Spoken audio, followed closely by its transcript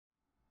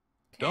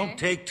Don't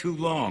take too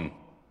long.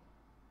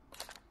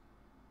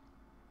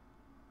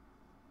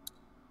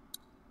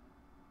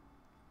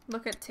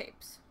 Look at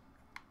tapes.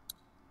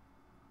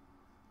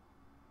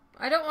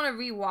 I don't want to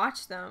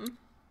re-watch them.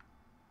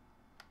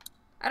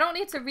 I don't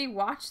need to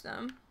re-watch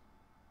them.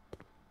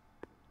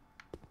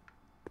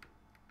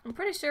 I'm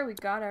pretty sure we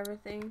got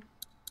everything.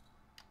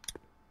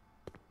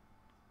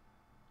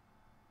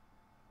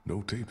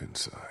 No tape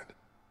inside.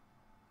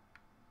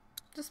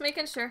 Just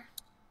making sure.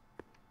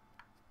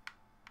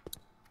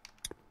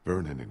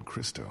 Vernon and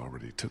Krista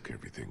already took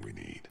everything we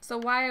need. So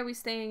why are we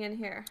staying in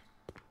here?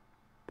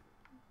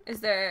 Is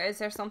there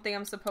something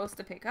I'm supposed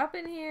to pick up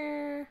in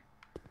here?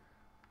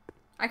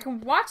 I can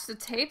watch the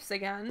tapes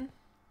again.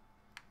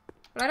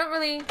 But I don't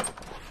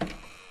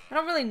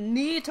really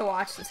need to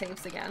watch the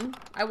tapes again.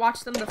 I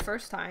watched them the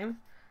first time.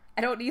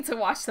 I don't need to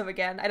watch them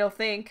again, I don't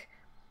think.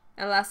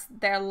 Unless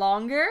they're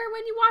longer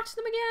when you watch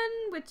them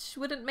again, which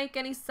wouldn't make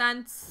any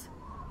sense.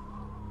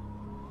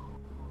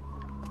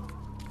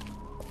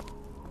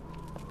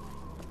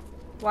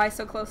 Why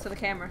so close to the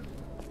camera?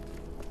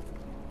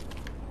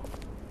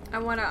 I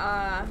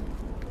wanna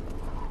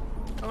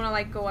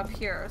like go up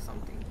here or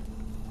something.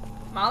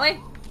 Molly?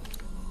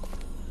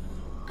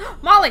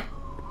 Molly!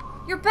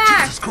 You're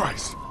back! Jesus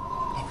Christ!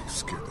 Oh, you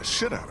scared the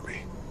shit out of me.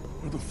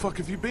 Where the fuck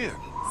have you been?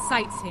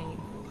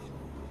 Sightseeing.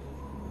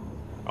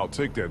 I'll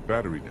take that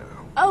battery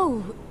now.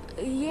 Oh,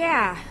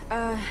 yeah,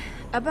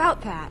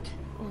 about that.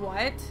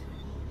 What?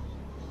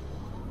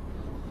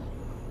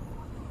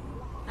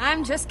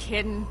 I'm just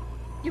kidding.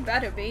 You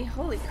better be.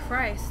 Holy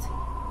Christ.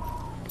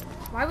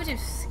 Why would you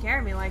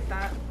scare me like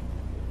that?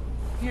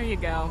 Here you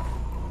go.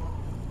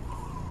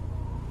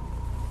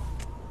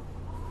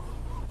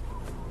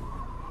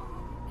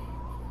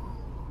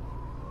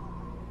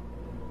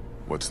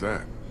 What's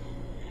that?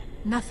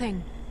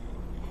 Nothing.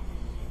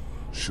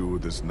 Sure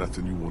there's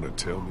nothing you want to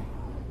tell me?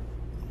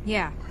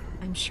 Yeah,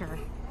 I'm sure.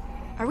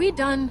 Are we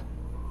done?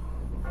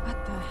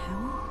 What the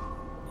hell?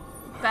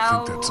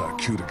 Bell. I think that's our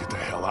cue to get the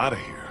hell out of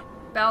here.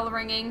 Bell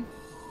ringing.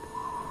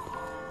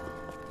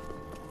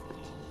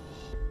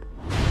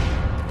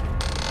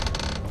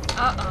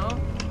 Uh-oh.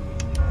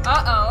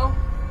 Uh-oh.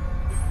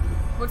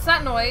 What's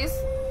that noise?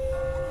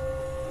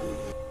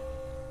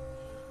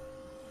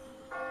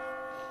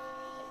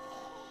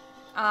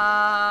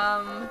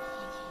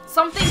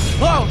 Something.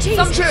 Whoa!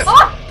 Some Shit!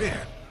 Oh! Man,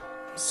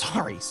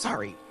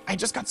 Sorry. I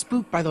just got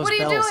spooked by those What are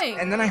you bells. doing?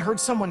 And then I heard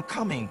someone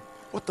coming.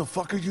 what the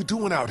fuck are you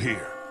doing out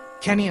here?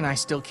 Kenny and I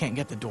still can't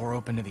get the door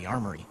open to the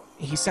armory.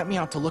 He sent me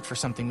out to look for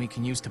something we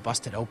can use to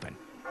bust it open.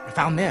 I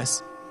found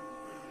this.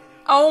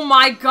 Oh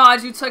my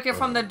god, you took it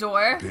from the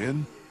door?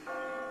 Ben?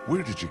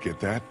 Where did you get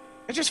that?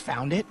 I just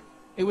found it.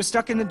 It was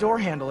stuck in the door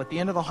handle at the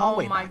end of the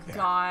hallway Oh my back there.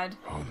 god.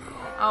 Oh no.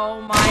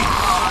 Oh my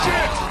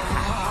god.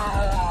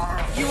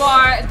 You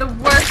are the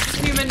worst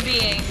human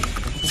being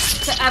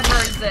to ever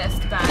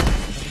exist, Ben.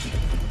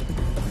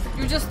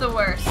 You're just the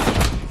worst.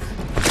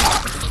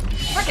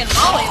 Frickin'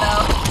 Molly,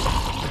 though.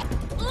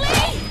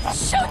 Lee!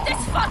 Shoot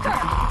this fucker!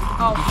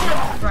 Oh,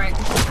 right.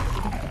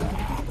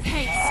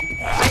 Thanks.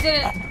 I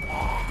didn't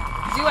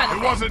do anything.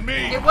 It wasn't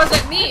me! It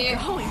wasn't me.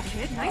 Holy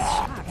kid, nice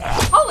shot.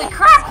 Holy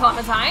crap,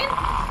 Clementine!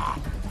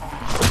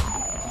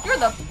 You're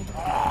the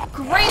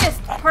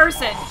greatest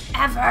person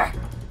ever.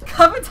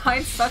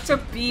 Clementine's such a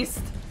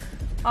beast.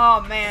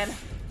 Oh, man.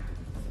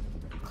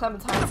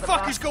 Clementine's What the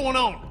fuck is best. going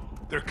on?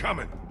 They're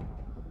coming.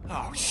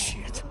 Oh,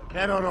 shit.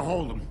 That ought to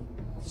hold them.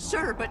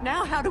 Sure, but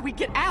now how do we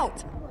get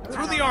out?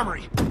 Through the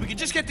armory. We can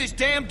just get this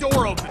damn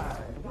door open.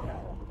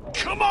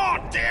 Come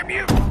on, damn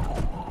you!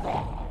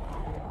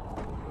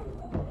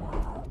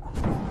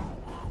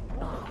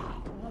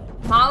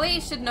 Molly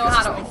should know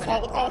how to open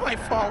it. All my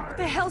fault. What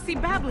the hell's he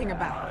babbling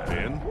about?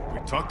 Ben, we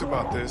talked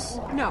about this.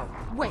 No,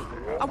 wait.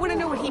 I want to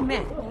know what he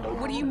meant.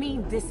 What do you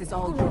mean this is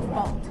all your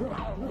fault?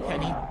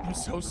 Kenny, I'm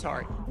so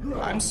sorry.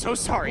 I'm so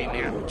sorry,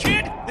 man.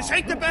 Kid, this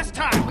ain't the best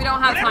time. We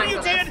don't have Whatever time you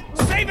for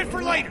did, save it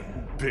for later.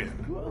 Ben,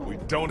 we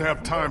don't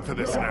have time for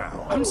this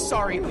now. I'm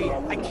sorry, Lee.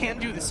 I can't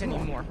do this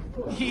anymore.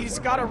 He's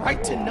got a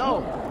right to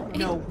know.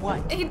 Know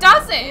what? He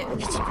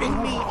doesn't. It's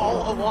been me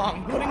all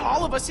along, putting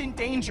all of us in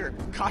danger.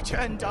 Katja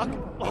and Duck,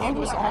 it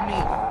was all me.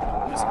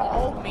 It was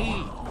all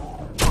me.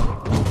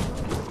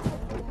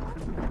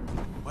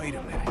 Wait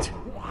a minute.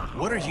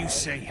 What are you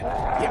saying?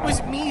 It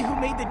was me who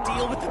made the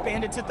deal with the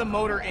bandits at the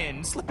motor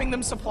inn, slipping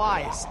them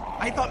supplies.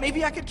 I thought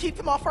maybe I could keep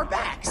them off our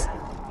backs.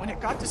 When it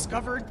got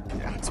discovered,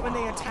 that's when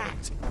they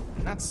attacked.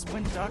 And that's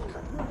when Duck...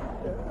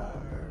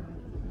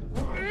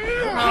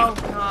 Oh,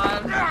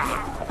 God.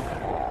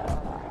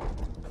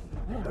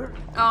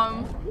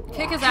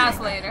 Kick his ass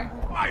later.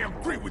 I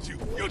agree with you.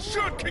 You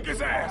should kick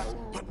his ass.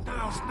 But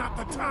now's not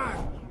the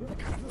time. We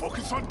gotta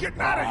focus on getting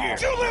out of here.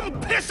 You little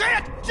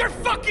pissant! You're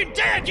fucking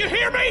dead! You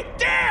hear me?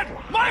 Dead!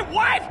 My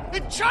wife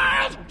and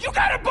child! You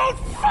gotta both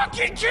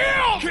fucking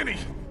kill! Kenny,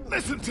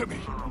 listen to me.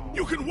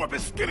 You can whip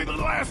his skinny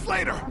little ass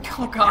later.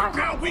 Oh, God.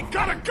 Now we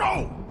gotta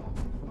go.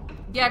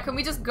 Yeah, can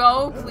we just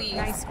go, please?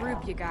 Nice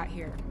group you got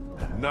here.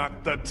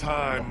 Not the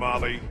time,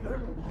 Molly.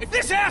 If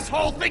this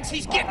asshole thinks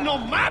he's getting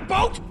on my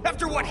boat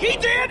after what he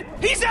did,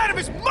 he's out of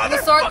his We'll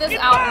motherfucking sort this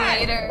out mind!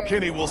 later.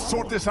 Kenny, we'll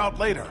sort this out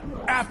later.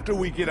 After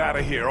we get out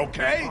of here,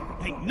 okay?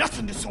 Ain't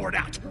nothing to sort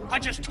out. I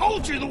just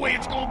told you the way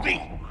it's gonna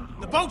be.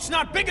 The boat's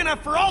not big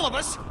enough for all of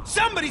us.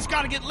 Somebody's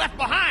gotta get left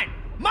behind.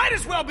 Might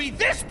as well be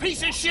this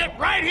piece of shit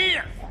right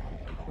here.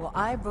 Well,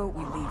 I vote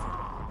we leave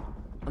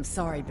it. I'm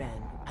sorry, Ben.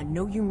 I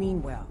know you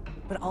mean well,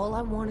 but all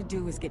I want to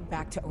do is get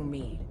back to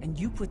Omid, and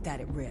you put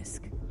that at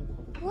risk.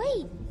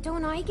 Wait,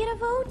 don't I get a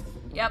vote?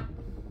 Yep.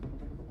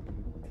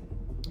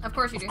 Of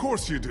course you do. Of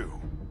course you do.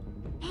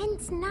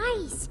 Ben's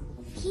nice.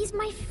 He's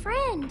my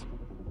friend.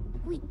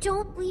 We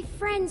don't leave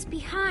friends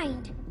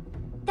behind.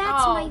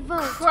 That's Oh, my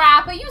vote.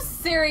 crap. Are you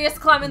serious, On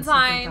second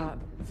Clementine? thought,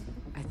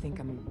 I think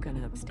I'm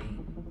gonna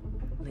abstain.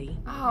 Lee?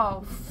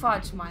 Oh,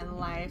 fudge my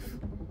life.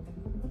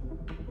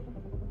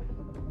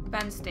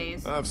 Ben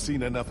stays. I've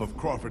seen enough of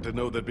Crawford to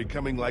know that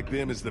becoming like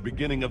them is the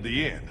beginning of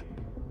the end.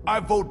 I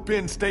vote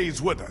Ben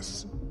stays with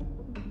us.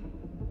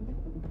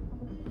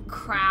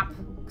 Crap.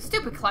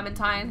 Stupid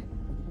Clementine.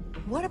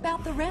 What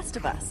about the rest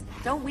of us?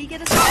 Don't we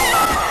get a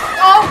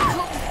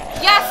Oh!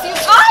 Yes, you-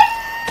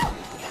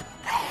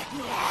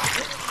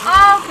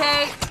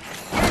 Okay.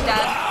 You're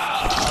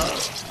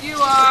dead. You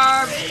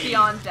are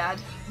beyond dead.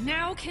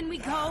 Now can we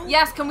go?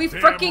 Yes, can we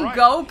Damn freaking right.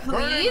 go,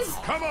 Vernon, please?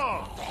 come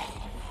on!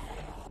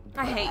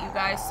 I hate you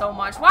guys so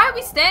much. Why are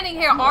we standing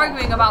here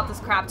arguing about this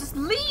crap? Just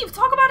leave.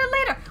 Talk about it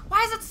later.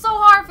 Why is it so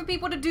hard for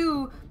people to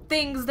do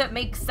things that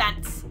make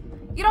sense?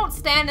 You don't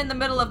stand in the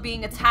middle of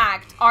being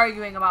attacked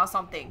arguing about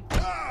something.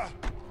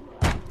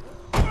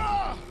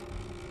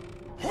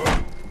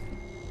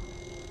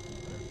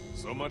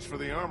 So much for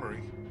the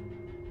armory.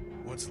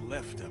 What's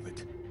left of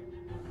it?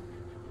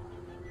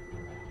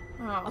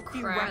 Oh, A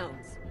few crap.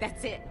 rounds.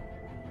 That's it.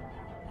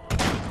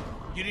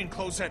 You didn't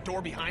close that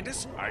door behind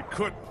us? I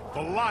couldn't.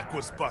 The lock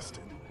was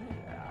busted.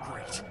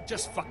 Great.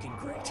 Just fucking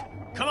great.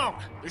 Come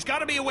on. There's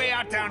gotta be a way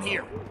out down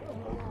here.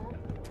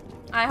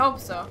 I hope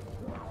so.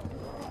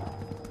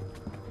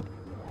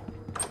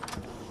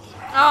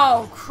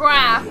 Oh,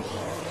 crap.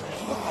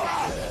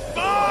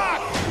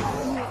 Fuck!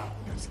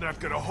 It's not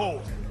gonna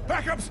hold.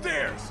 Back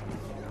upstairs!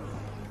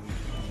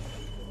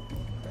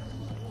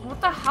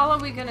 What the hell are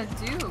we gonna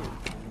do?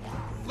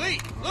 Lee,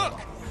 look!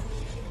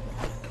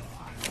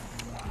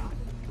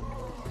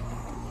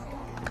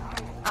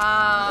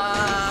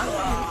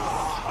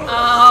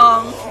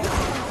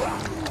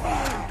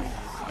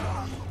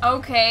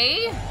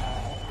 Okay.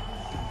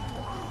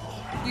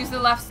 Use the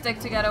left stick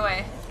to get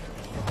away.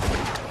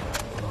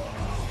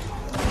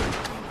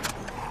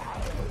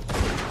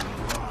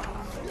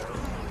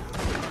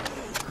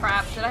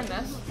 Crap, did I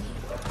miss?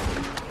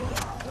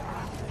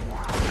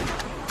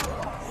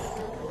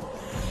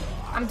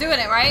 I'm doing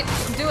it, right?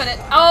 I'm doing it.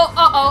 Oh,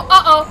 uh-oh,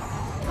 uh-oh,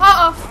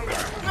 uh-oh.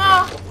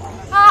 Oh,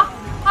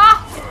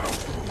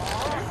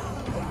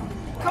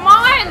 come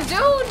on,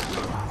 dude!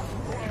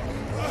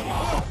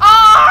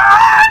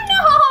 Oh,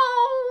 no!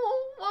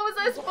 What was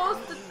I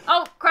supposed to...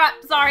 Oh, crap,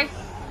 sorry.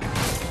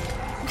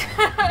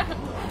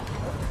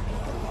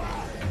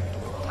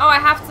 Oh, I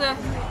have to...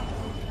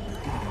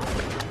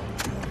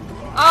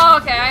 Oh,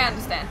 okay, I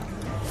understand.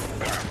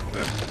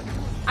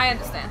 I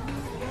understand.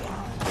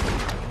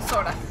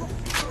 Sorta.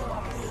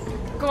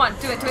 Go on,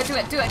 do it, do it, do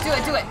it, do it, do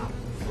it, do it.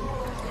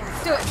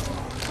 Do it.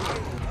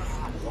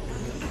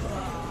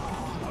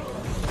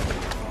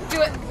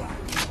 Do it.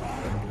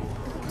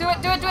 Do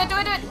it, do it, do it, do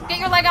it, do it. Get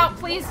your leg out,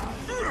 please.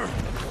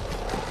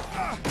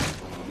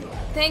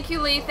 Thank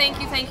you, Lee.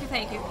 Thank you, thank you,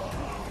 thank you.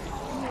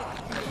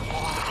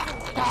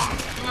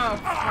 Oh,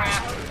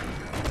 crap.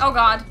 Oh,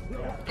 God.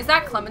 Is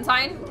that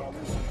Clementine?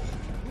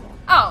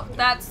 Oh,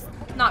 that's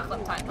not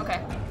Clementine.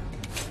 Okay.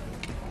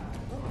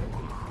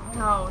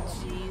 Oh,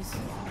 jeez.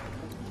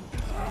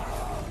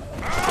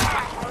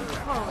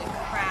 Holy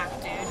crap,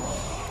 dude.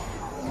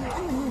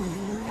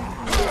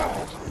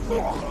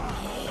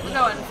 We're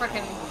going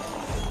frickin'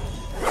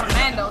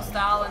 commando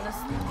style in this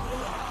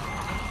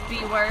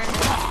B-word.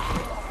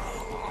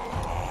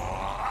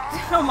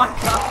 Oh my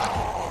god.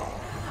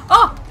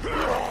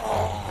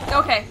 Oh!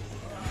 Okay.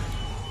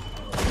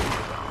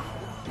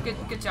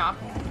 Good job.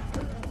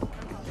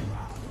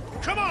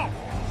 Come on!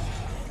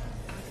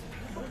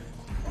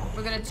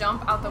 We're gonna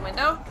jump out the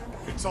window?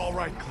 It's all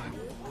right, Clem.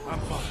 I'm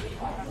fine.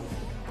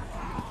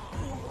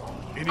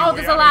 Any Oh, way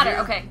there's a out of ladder. here?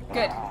 Okay,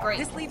 good, great.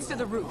 This leads to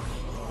the roof.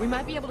 We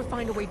might be able to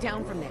find a way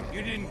down from there.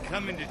 You didn't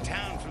come into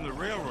town from the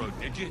railroad,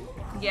 did you?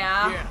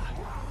 Yeah. Yeah.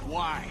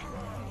 Why?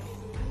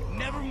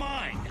 Never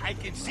mind. I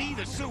can see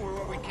the sewer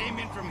where we came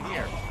in from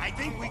here. I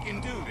think we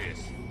can do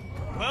this.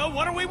 Well,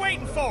 what are we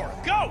waiting for?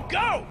 Go,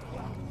 go!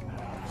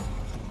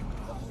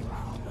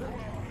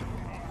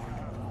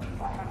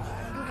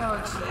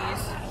 Oh,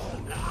 jeez.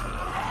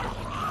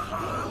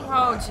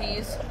 Oh,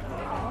 jeez.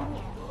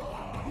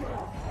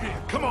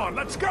 Here, come on,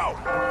 let's go!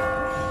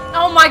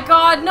 Oh my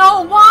god,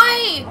 no,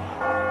 why?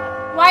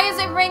 Why is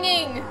it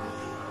ringing?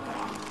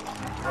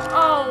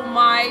 Oh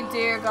my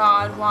dear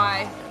god,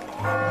 why?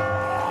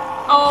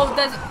 Oh,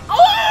 there's...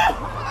 Oh!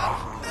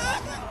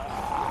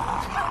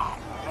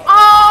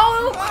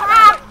 Oh,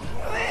 crap!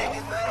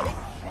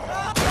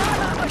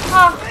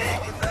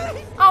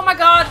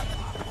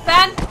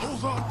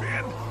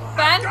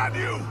 on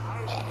you!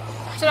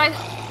 Should I?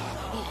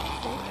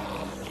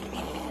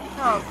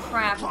 Oh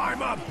crap!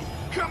 Climb up!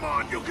 Come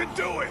on, you can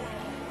do it!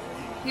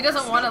 He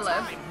doesn't want to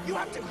live. You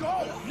have to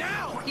go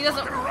now. He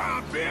doesn't. Fucking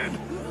around, Ben!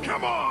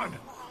 Come on!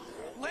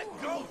 Let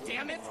go,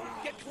 damn it!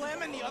 Get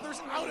Clem and the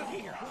others out of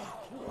here.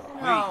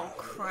 Oh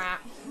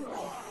crap!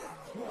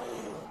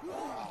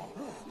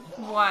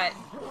 What?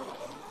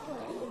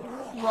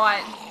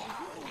 What?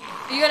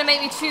 You're gonna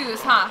make me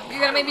choose, huh? You're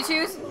gonna make me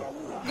choose?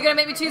 You're gonna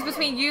make me choose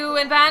between you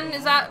and Ben?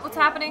 Is that what's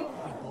happening?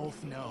 We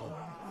both know.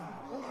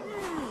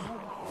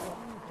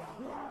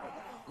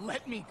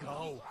 Let me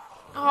go.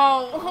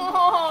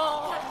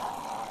 Oh.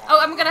 Oh,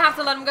 I'm gonna have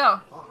to let him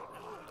go.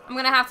 I'm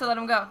gonna have to let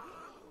him go.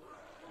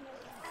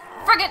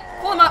 Frick it!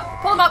 Pull him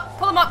up! Pull him up!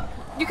 Pull him up!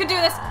 You can do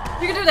this!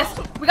 You can do this!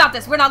 We got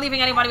this! We're not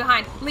leaving anybody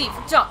behind. Leave.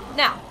 Jump.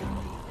 Now.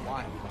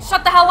 Why?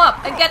 Shut the hell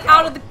up and get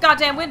out of the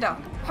goddamn window.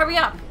 Hurry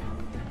up.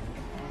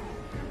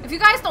 If you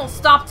guys don't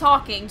stop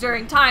talking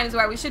during times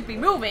where we should be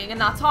moving and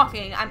not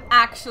talking, I'm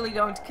actually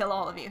going to kill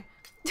all of you.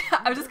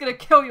 I'm just gonna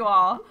kill you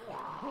all.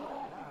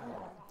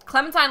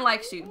 Clementine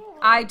likes you.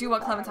 I do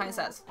what Clementine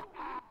says.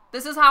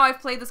 This is how I've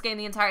played this game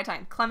the entire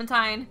time.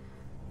 Clementine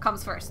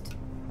comes first.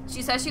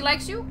 She says she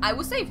likes you, I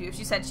will save you. If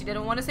she said she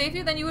didn't want to save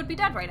you, then you would be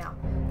dead right now.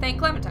 Thank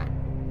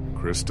Clementine.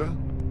 Krista?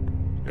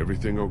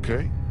 Everything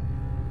okay?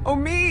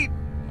 Omid!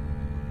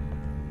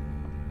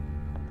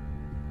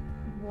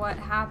 What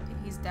happened?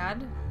 He's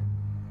dead?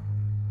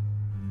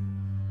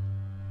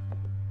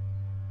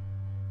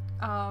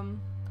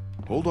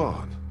 Hold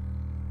on.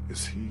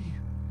 Is he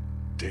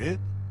dead?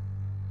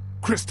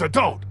 Krista,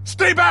 don't!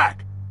 Stay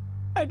back!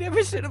 I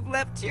never should have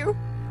left you.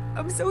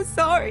 I'm so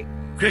sorry.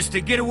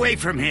 Krista, get away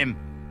from him.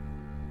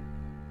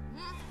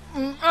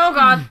 Oh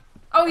god.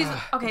 Oh, he's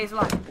okay. He's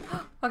alive.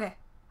 Okay.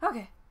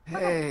 Okay.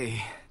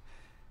 Hey.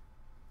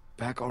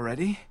 Back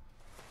already?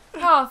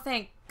 Oh,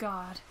 thank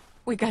God.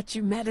 We got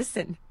you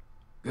medicine.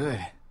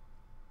 Good.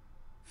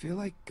 Feel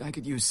like I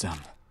could use some.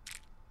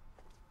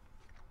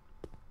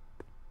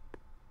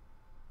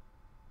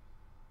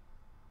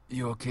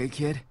 You okay,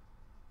 kid?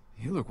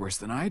 You look worse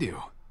than I do.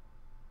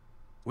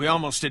 We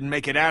almost didn't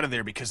make it out of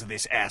there because of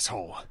this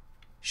asshole.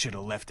 Should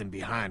have left him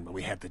behind when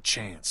we had the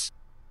chance.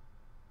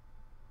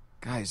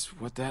 Guys,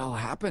 what the hell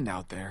happened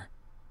out there?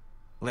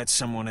 Let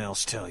someone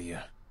else tell you.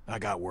 I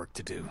got work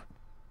to do.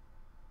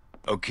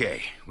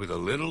 Okay, with a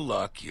little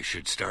luck, you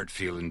should start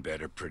feeling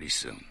better pretty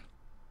soon.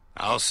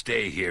 I'll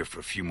stay here for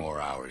a few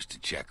more hours to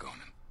check on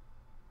him.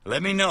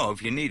 Let me know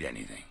if you need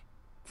anything.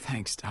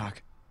 Thanks,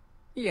 Doc.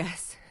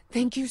 Yes,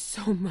 thank you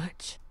so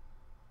much.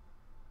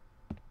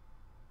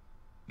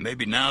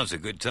 Maybe now's a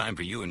good time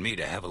for you and me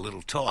to have a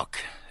little talk,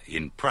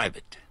 in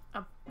private.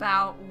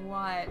 About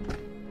what?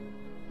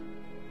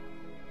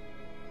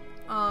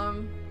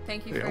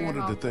 Thank you for your I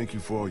wanted help. to thank you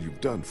for all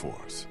you've done for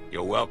us.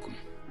 You're welcome.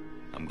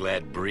 I'm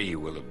glad Bree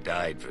will have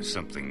died for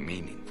something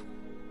meaningful.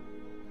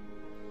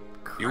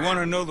 Crap. You want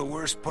to know the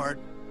worst part?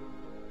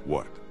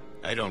 What?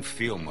 I don't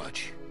feel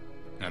much.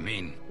 I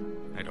mean,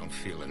 I don't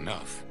feel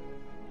enough.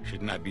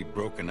 Shouldn't I be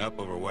broken up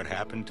over what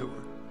happened to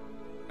her?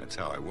 That's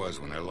how I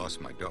was when I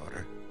lost my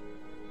daughter.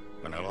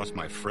 When I lost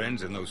my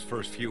friends in those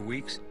first few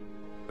weeks.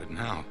 But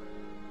now,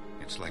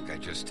 it's like I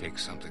just take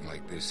something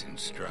like this in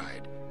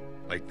stride.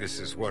 Like this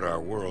is what our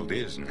world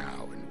is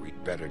now, and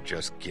we'd better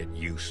just get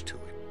used to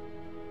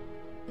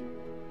it.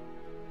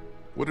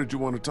 What did you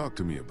want to talk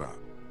to me about?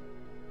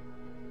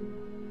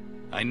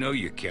 I know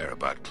you care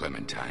about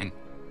Clementine.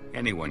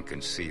 Anyone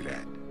can see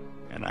that.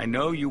 And I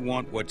know you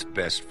want what's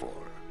best for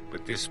her.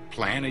 But this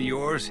plan of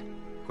yours,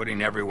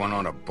 putting everyone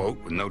on a boat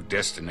with no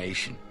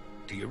destination,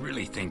 do you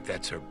really think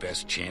that's her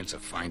best chance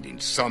of finding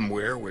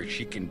somewhere where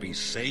she can be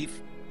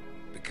safe?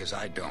 Because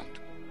I don't.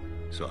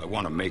 So I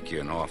want to make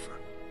you an offer.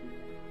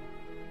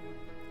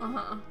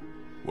 Uh-huh.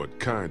 What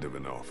kind of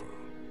an offer?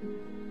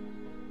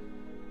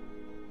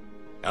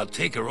 I'll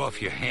take her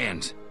off your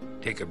hands.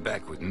 Take her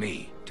back with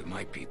me, to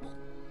my people.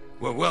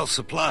 We're well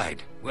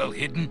supplied, well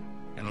hidden,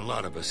 and a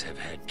lot of us have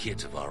had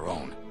kids of our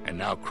own. And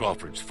now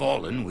Crawford's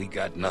fallen, we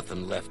got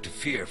nothing left to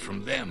fear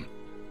from them.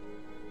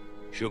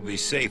 She'll be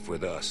safe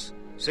with us.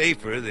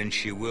 Safer than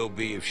she will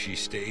be if she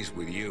stays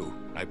with you,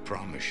 I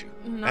promise you.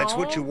 No. That's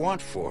what you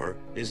want for her,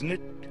 isn't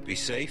it? To be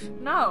safe?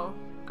 No.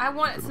 I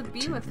want it I'm to gonna be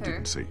pretend with you her.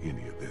 didn't say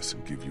any of this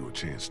and give you a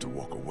chance to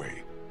walk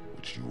away,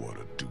 which you ought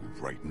to do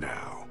right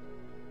now.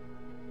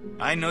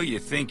 I know you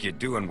think you're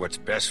doing what's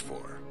best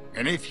for her.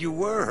 And if you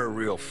were her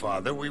real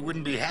father, we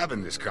wouldn't be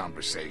having this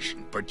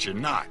conversation. But you're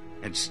not.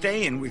 And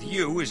staying with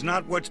you is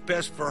not what's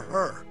best for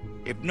her.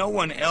 If no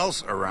one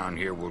else around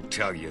here will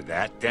tell you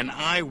that, then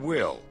I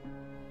will.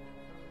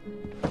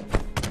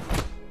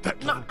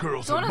 That little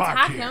girl's Don't in my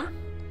attack care. him.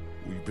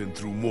 We've been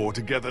through more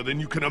together than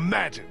you can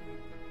imagine.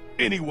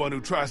 Anyone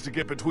who tries to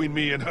get between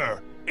me and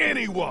her,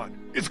 anyone,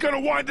 is gonna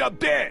wind up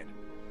dead.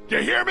 You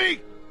hear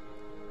me?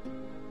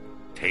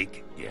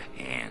 Take your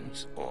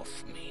hands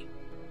off me.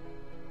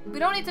 We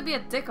don't need to be a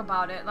dick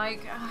about it.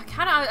 Like,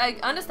 I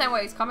understand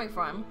where he's coming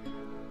from.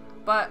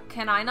 But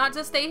can I not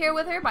just stay here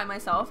with her by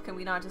myself? Can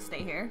we not just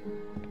stay here?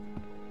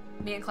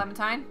 Me and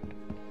Clementine?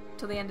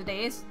 Till the end of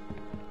days?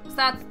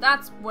 So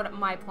that's what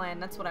my plan.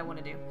 That's what I want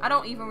to do. I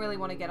don't even really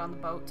want to get on the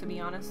boat, to be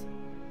honest.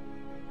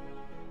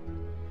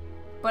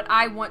 But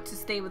I want to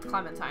stay with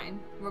Clementine.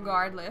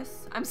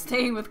 Regardless, I'm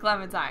staying with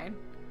Clementine.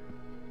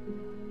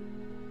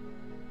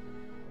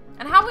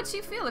 And how would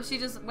she feel if she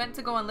just went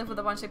to go and live with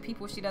a bunch of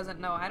people she doesn't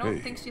know? I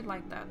don't think she'd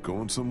like that.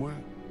 Going somewhere?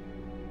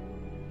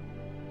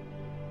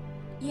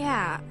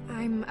 Yeah,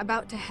 I'm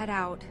about to head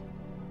out.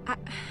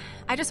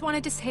 I just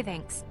wanted to say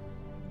thanks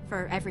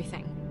for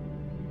everything.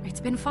 It's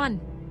been fun.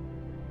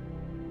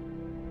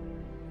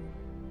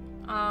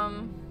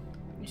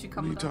 You should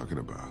come What are you with us. talking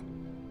about?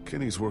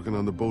 Kenny's working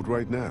on the boat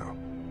right now.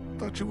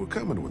 Thought you were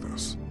coming with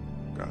us.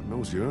 God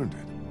knows you earned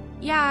it.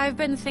 Yeah, I've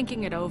been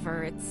thinking it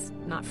over. It's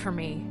not for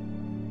me.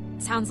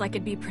 Sounds like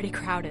it'd be pretty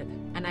crowded,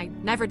 and I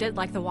never did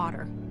like the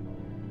water.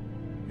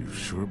 You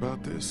sure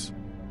about this?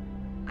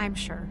 I'm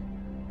sure.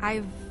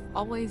 I've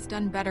always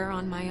done better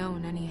on my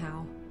own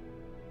anyhow.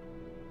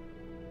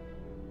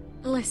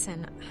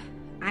 Listen,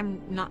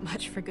 I'm not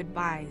much for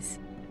goodbyes.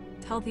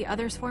 Tell the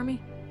others for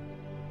me?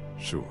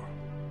 Sure.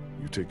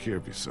 You take care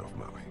of yourself,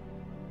 Molly.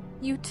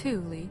 You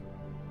too, Lee.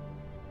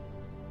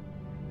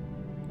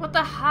 What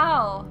the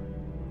hell?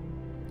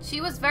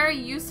 She was very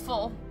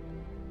useful.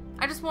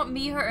 I just want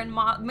me, her, and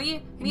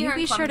me, her, You and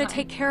be sure to Clementine.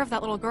 take care of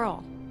that little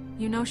girl.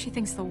 You know she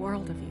thinks the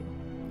world of you.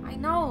 I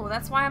know.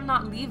 That's why I'm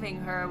not leaving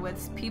her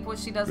with people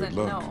she doesn't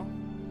Good luck. know.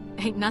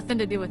 Ain't nothing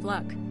to do with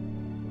luck.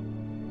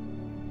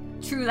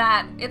 True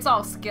that. It's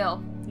all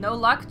skill. No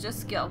luck, just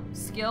skill.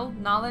 Skill,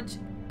 knowledge,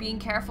 being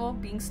careful,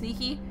 being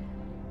sneaky.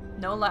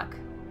 No luck.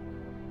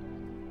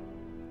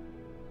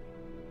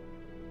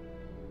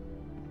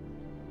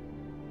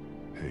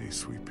 Hey,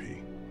 Sweet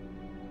Pea.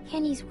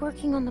 Kenny's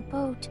working on the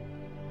boat.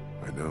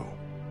 I know.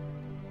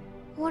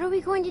 What are we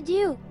going to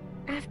do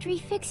after he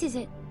fixes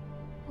it?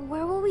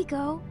 Where will we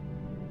go?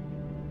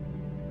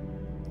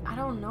 I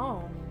don't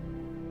know.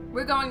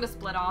 We're going to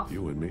split off.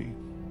 You and me,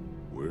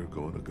 we're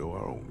going to go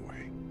our own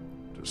way.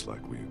 Just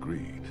like we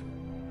agreed.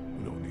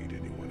 We don't need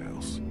anyone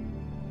else.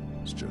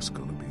 It's just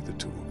gonna be the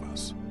two of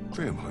us.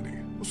 Clem, honey,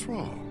 what's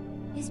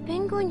wrong? Is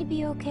Ben going to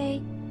be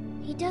okay?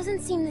 He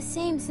doesn't seem the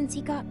same since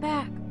he got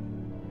back.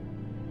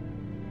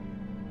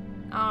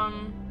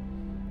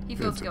 He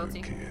feels Ben's a good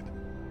guilty. kid.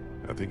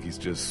 I think he's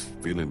just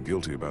feeling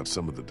guilty about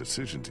some of the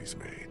decisions he's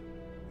made.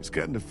 He's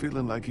gotten to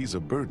feeling like he's a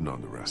burden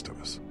on the rest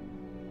of us.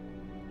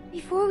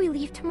 Before we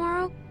leave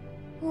tomorrow,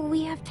 will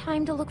we have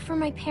time to look for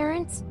my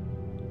parents?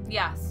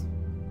 Yes.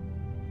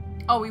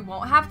 Oh, we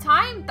won't have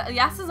time?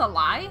 Yes is a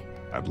lie?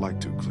 I'd like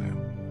to,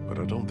 Clem, but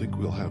I don't think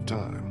we'll have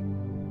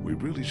time. We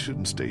really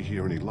shouldn't stay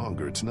here any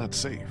longer. It's not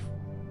safe.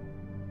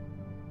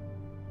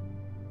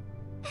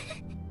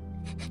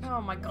 Oh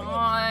my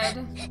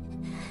god.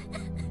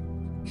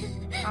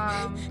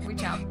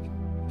 Reach out.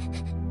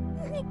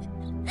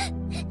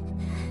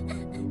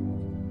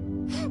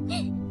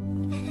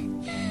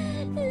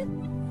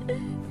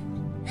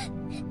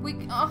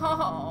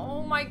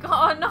 Oh my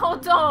god, no,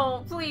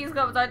 don't. Please,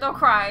 Clementine, don't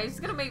cry. It's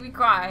gonna make me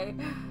cry.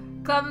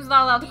 Clem's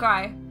not allowed to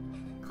cry.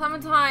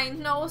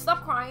 Clementine, no,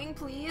 stop crying,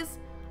 please.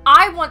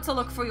 I want to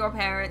look for your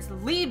parents.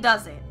 Lee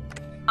doesn't.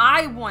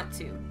 I want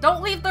to.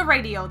 Don't leave the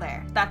radio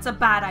there. That's a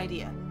bad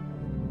idea.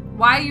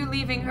 Why are you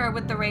leaving her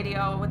with the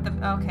radio? With the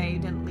okay, you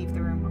didn't leave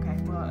the room. Okay,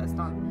 well,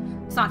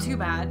 it's not too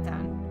bad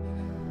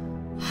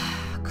then.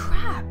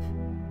 Crap.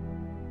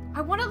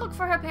 I want to look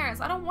for her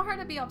parents. I don't want her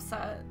to be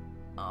upset.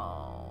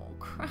 Oh,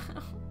 crap.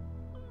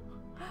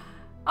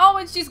 Oh,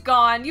 and she's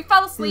gone. You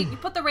fell asleep. You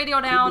put the radio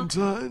down.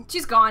 Clementine?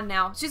 She's gone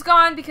now. She's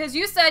gone because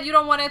you said you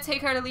don't want to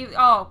take her to leave.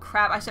 Oh,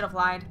 crap. I should have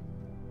lied.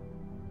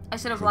 I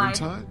should have lied.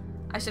 Clementine?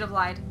 I should have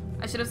lied.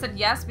 I should have said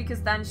yes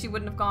because then she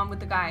wouldn't have gone with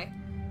the guy.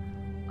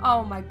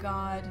 Oh my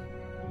god.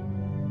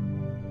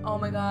 Oh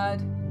my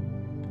god.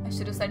 I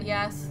should have said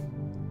yes.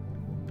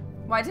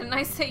 Why didn't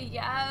I say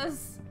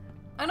yes?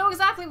 I know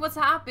exactly what's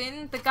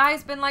happened. The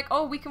guy's been like,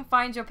 oh, we can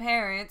find your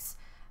parents.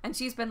 And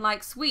she's been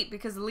like, sweet,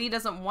 because Lee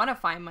doesn't want to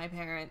find my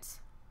parents.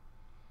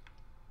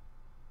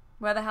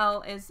 Where the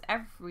hell is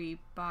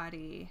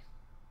everybody?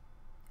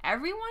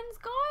 Everyone's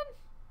gone?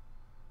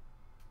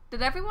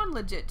 Did everyone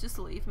legit just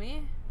leave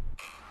me?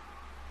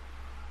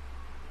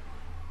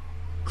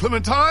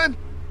 Clementine?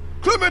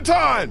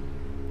 Clementine!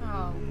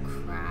 Oh,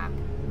 crap.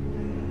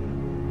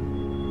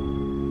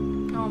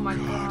 Oh my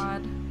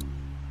god.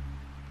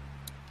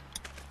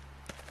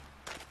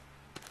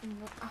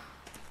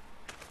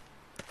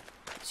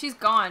 She's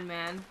gone,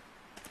 man.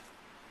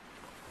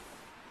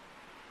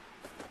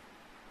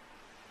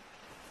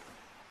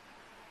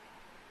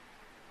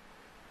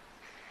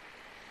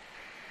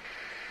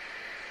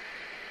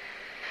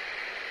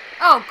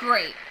 Oh,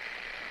 great.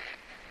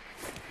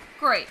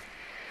 Great.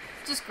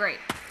 Just great.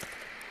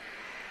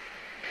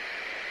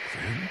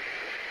 Clem?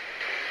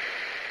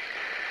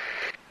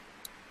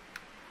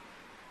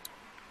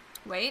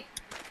 Wait.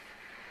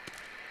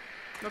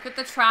 Look at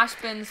the trash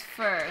bins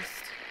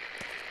first.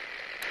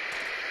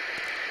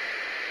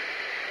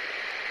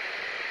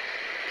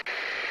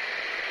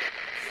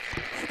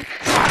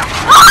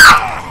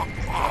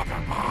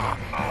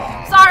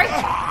 Sorry!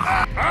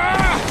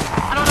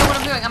 I don't know what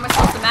I'm doing. Am I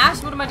supposed to mash?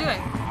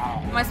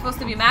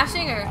 to be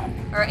mashing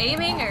or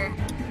aiming or...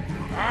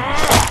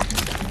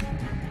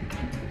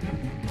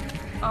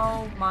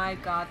 Oh my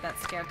god, that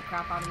scared the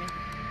crap out of me.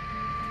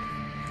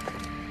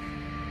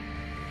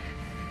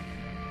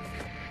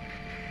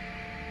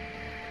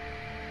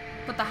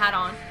 Put the hat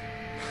on.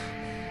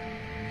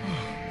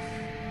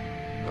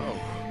 No.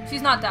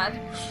 She's not dead.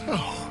 No.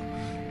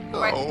 No.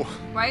 Right?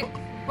 Right?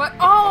 What?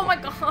 Oh my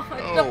god.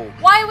 No. No.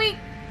 Why are we...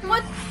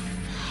 What?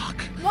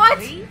 Fuck. What?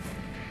 Lee?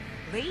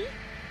 Lee?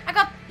 I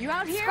got You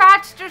out here?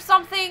 scratched or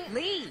something.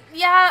 Lee!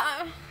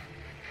 Yeah.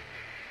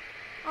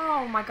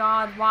 Oh my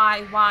god.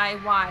 Why?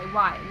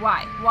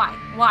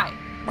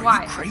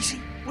 Are you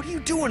crazy? What are you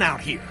doing out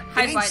here?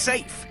 Hide It ain't light.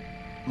 safe.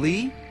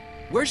 Lee?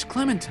 Where's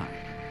Clementine?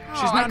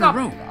 She's Oh, not I in got...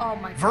 her room. Oh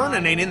my god.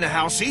 Vernon ain't in the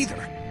house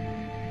either.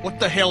 What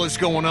the hell is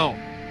going on?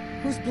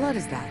 Whose blood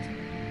is that?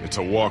 It's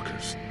a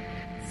walker's.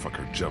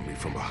 Fucker jumped me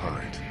from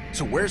behind.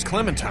 So where's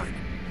Clementine?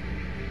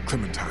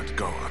 Clementine's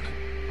gone.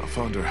 I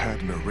found her hat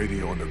and her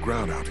radio on the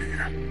ground out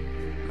here.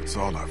 That's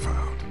all I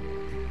found.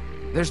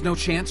 There's no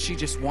chance she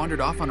just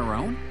wandered off on her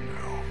own?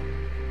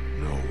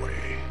 No. No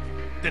way.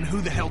 Then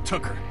who the hell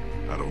took her?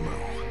 I don't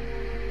know.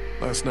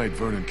 Last night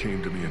Vernon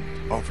came to me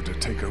and offered to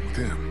take her with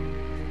him.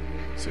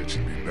 Said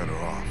she'd be better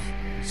off.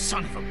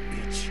 Son of a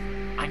bitch.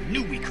 I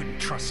knew we couldn't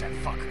trust that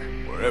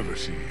fucker. Wherever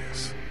she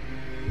is,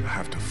 I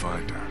have to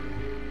find her.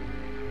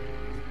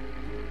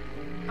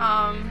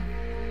 I'll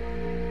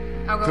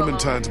go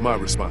Clementine's my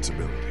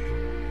responsibility.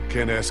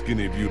 Can't ask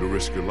any of you to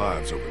risk your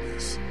lives over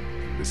this.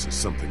 This is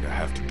something I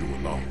have to do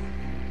alone.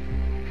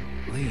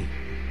 Lee,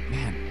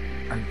 man,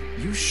 are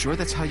you sure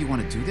that's how you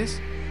want to do this?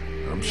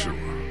 I'm sure.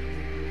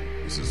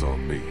 This is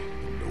on me,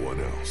 no one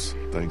else.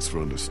 Thanks for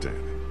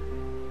understanding.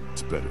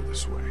 It's better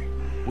this way.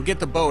 We'll get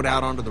the boat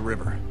out onto the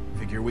river.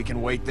 Figure we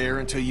can wait there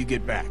until you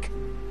get back.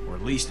 Or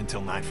at least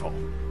until nightfall.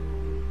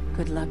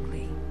 Good luck,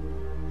 Lee.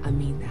 I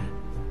mean that.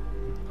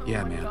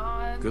 Yeah, my man.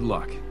 God. Good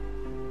luck.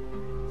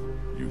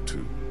 You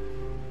too.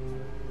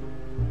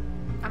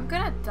 I'm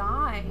gonna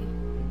die.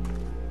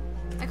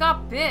 I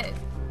got bit.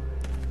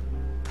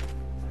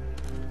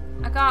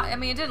 I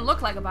mean, it didn't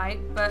look like a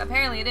bite, but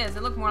apparently it is.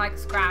 It looked more like a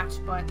scratch,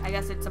 but I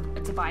guess it's a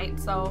bite,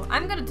 so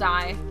I'm gonna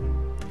die.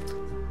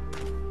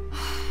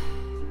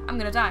 I'm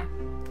gonna die.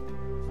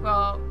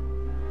 Well,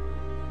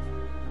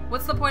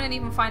 what's the point in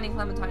even finding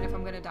Clementine if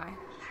I'm gonna die?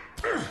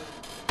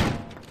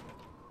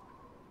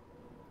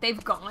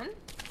 They've gone?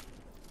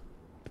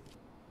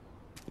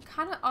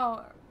 Kinda,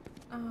 oh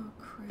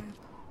crap.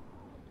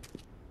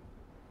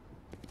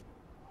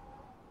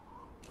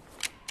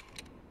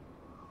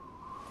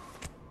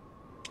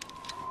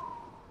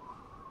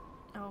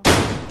 Oh.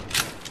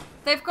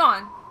 They've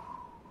gone.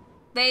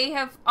 They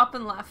have up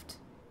and left.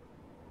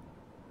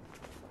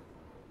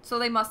 So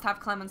they must have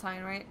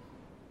Clementine, right?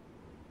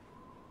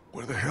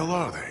 Where the hell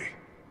are they?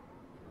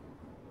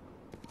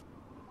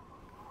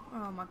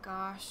 Oh my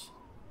gosh.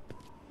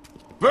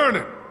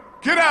 Vernon,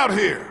 get out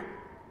here!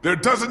 There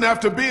doesn't have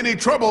to be any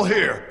trouble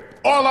here.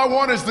 All I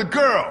want is the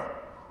girl.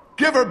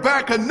 Give her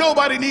back and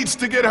nobody needs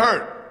to get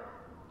hurt.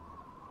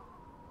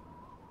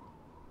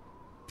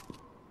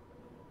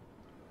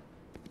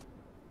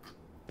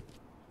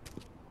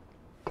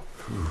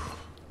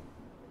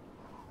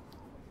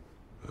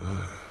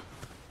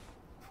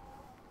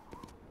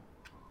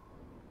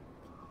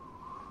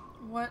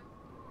 What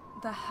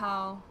the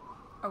hell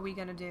are we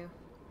gonna do?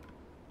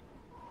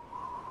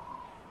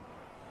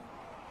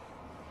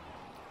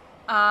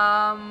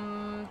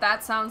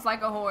 That sounds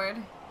like a horde.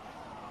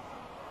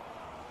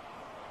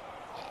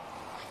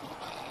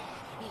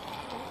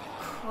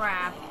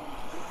 Crap.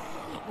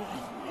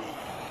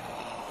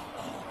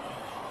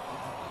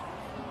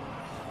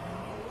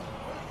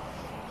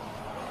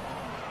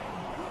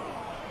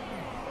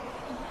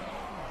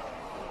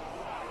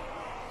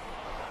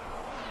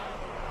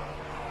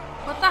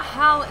 What the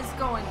hell is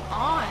going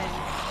on?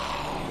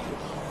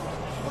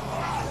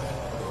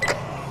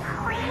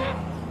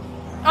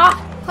 Ah!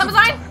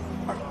 Clementine!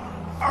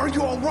 Are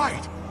you all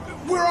right?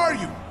 Where are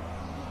you?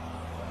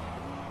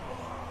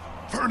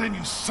 Vernon,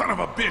 you son of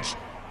a bitch!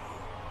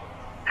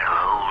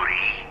 Hello,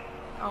 Lee.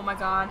 Oh my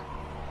god.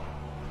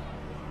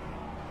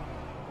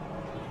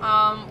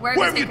 Where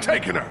have you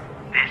taken her?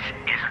 This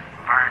isn't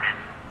Vernon,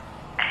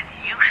 and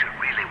you should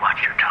really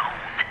watch your tone.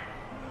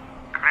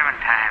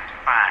 Clementine's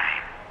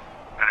fine,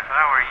 but if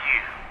I were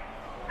you,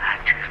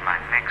 I'd choose my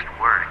next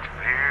words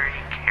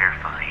very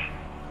carefully.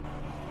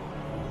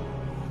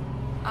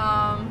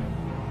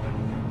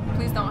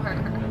 Please don't hurt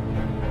her.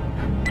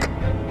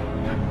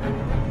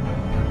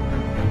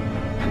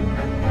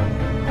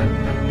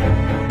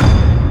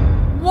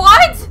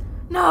 What?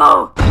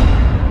 No!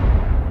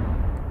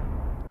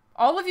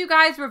 All of you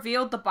guys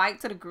revealed the bite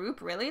to the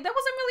group? Really? There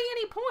wasn't really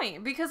any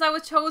point because I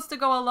chose to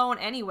go alone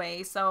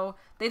anyway, so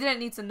they didn't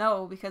need to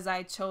know because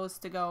I chose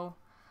to go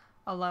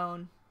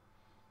alone.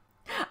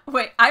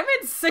 Wait, I'm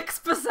in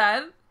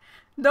 6%?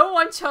 No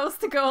one chose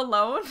to go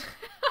alone?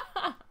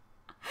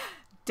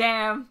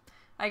 Damn.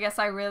 I guess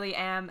I really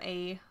am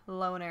a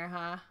loner,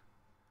 huh?